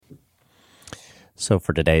So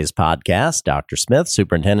for today's podcast, Dr. Smith,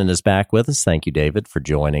 superintendent, is back with us. Thank you, David, for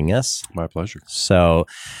joining us. My pleasure. So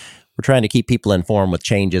we're trying to keep people informed with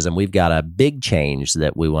changes, and we've got a big change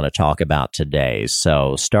that we want to talk about today.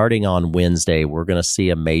 So starting on Wednesday, we're going to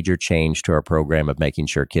see a major change to our program of making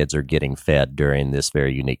sure kids are getting fed during this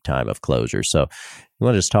very unique time of closure. So you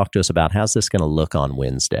want to just talk to us about how's this going to look on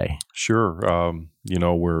Wednesday? Sure.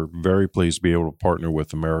 We're very pleased to be able to partner with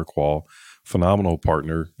AmeriQual, phenomenal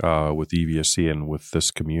partner with EVSC and with this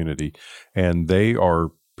community. And they are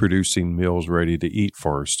producing meals ready to eat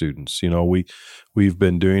for our students. We've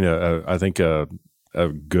been doing a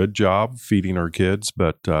good job feeding our kids,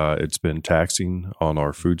 but it's been taxing on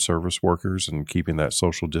our food service workers and keeping that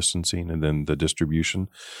social distancing and then the distribution.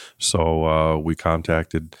 So we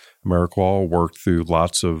contacted AmeriQual, worked through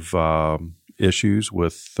lots of issues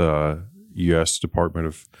with U.S.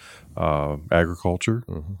 Department of Agriculture,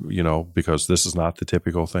 because this is not the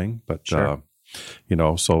typical thing, but Sure.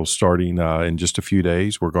 So starting in just a few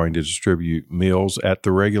days, we're going to distribute meals at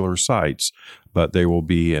the regular sites, but they will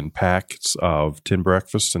be in packs of 10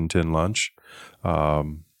 breakfast and 10 lunch.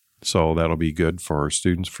 So that'll be good for our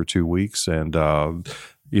students for 2 weeks. And,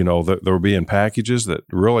 they'll be in packages that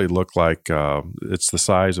really look like it's the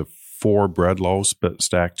size of 4 bread loaves, but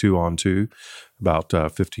stacked 2 on 2, about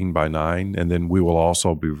 15 by 9. And then we will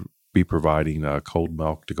also be providing cold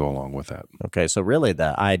milk to go along with that. Okay, so really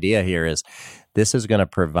the idea here is this is going to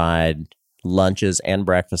provide lunches and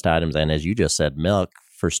breakfast items, and as you just said, milk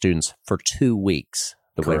for students for 2 weeks,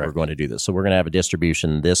 the way we're going to do this. So we're going to have a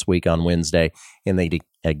distribution this week on Wednesday, and then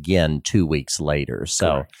again 2 weeks later.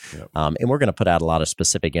 So, Yep. And we're going to put out a lot of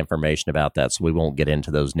specific information about that, so we won't get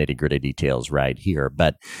into those nitty-gritty details right here.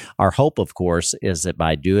 But our hope, of course, is that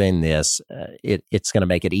by doing this, it's going to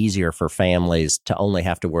make it easier for families to only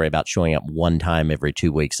have to worry about showing up one time every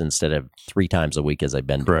 2 weeks instead of 3 times a week as they've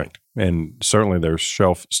been doing. Correct. And certainly their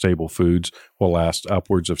shelf-stable foods will last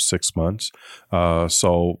upwards of 6 months.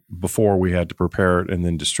 So before we had to prepare it and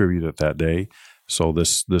then distribute it that day. So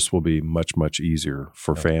this will be much, much easier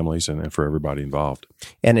for families and for everybody involved.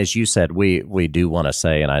 And as you said, we do want to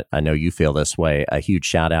say, and I know you feel this way, a huge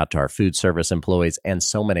shout out to our food service employees and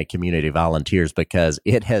so many community volunteers, because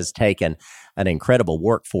it has taken an incredible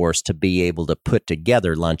workforce to be able to put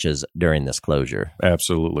together lunches during this closure.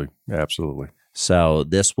 Absolutely. Absolutely. So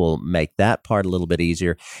this will make that part a little bit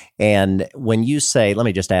easier. And when you say, let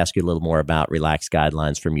me just ask you a little more about relaxed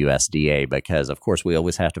guidelines from USDA, because of course we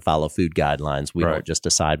always have to follow food guidelines. We don't just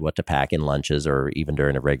decide what to pack in lunches, or even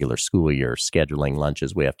during a regular school year scheduling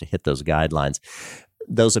lunches, we have to hit those guidelines.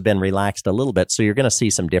 Those have been relaxed a little bit, so you're going to see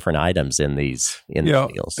some different items in these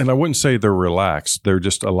meals. And I wouldn't say they're relaxed. They're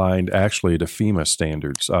just aligned actually to FEMA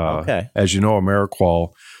standards. As you know,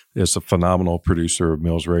 AmeriQual is a phenomenal producer of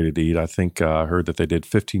meals ready to eat. I think I heard that they did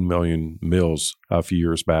 15 million meals a few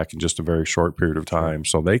years back in just a very short period of time.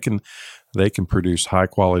 So they can produce high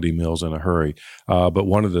quality meals in a hurry. But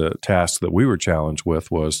one of the tasks that we were challenged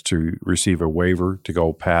with was to receive a waiver to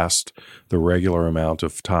go past the regular amount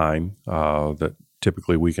of time that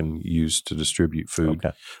typically we can use to distribute food.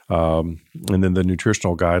 Okay. And then the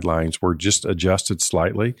nutritional guidelines were just adjusted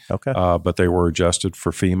slightly, but they were adjusted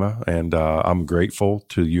for FEMA. And I'm grateful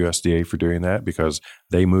to USDA for doing that, because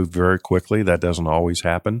they moved very quickly. That doesn't always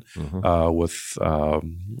happen with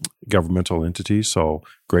governmental entities. So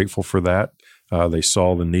grateful for that. They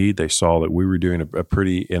saw the need. They saw that we were doing a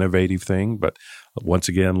pretty innovative thing, but once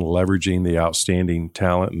again, leveraging the outstanding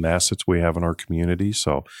talent and assets we have in our community.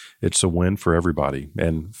 So it's a win for everybody.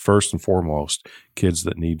 And first and foremost, kids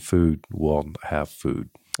that need food will have food.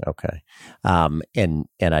 Okay. And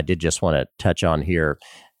I did just want to touch on here,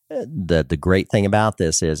 the great thing about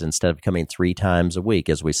this is instead of coming 3 times a week,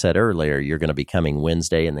 as we said earlier, you're going to be coming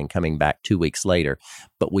Wednesday and then coming back 2 weeks later.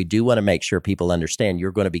 But we do want to make sure people understand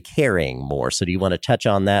you're going to be carrying more. So do you want to touch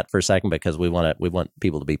on that for a second? Because we want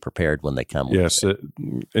people to be prepared when they come. Yes.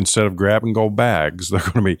 Instead of grab and go bags, they're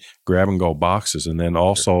going to be grab and go boxes, and then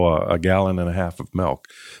also a gallon and a half of milk.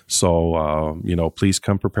 So, please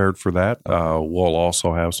come prepared for that. We'll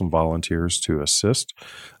also have some volunteers to assist,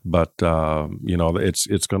 but,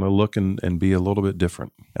 it's going to look and be a little bit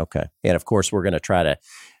different. Okay. And of course, we're going to try to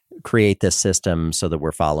create this system so that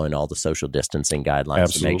we're following all the social distancing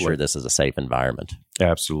guidelines to make sure this is a safe environment.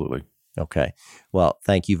 Absolutely. Okay. Well,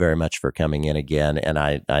 thank you very much for coming in again. And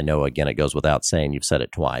I know, again, it goes without saying, you've said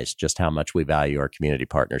it twice, just how much we value our community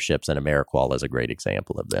partnerships, and AmeriQual is a great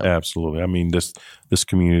example of them. Absolutely. I mean, this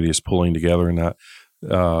community is pulling together, and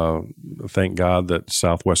thank God that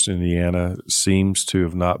Southwest Indiana seems to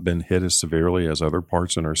have not been hit as severely as other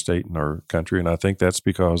parts in our state and our country. And I think that's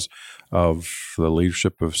because of the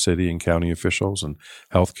leadership of city and county officials and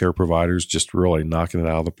healthcare providers just really knocking it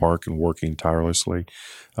out of the park and working tirelessly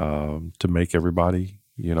to make everybody,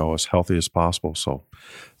 as healthy as possible. So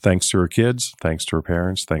thanks to our kids, thanks to our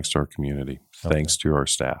parents, thanks to our community, thanks to our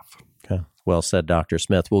staff. Okay. Well said, Dr.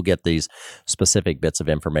 Smith. We'll get these specific bits of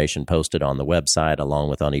information posted on the website along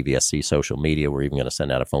with on EVSC social media. We're even going to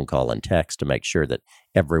send out a phone call and text to make sure that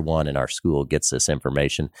everyone in our school gets this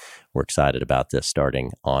information. We're excited about this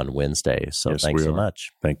starting on Wednesday. So yes, thanks so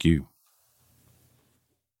much. Thank you.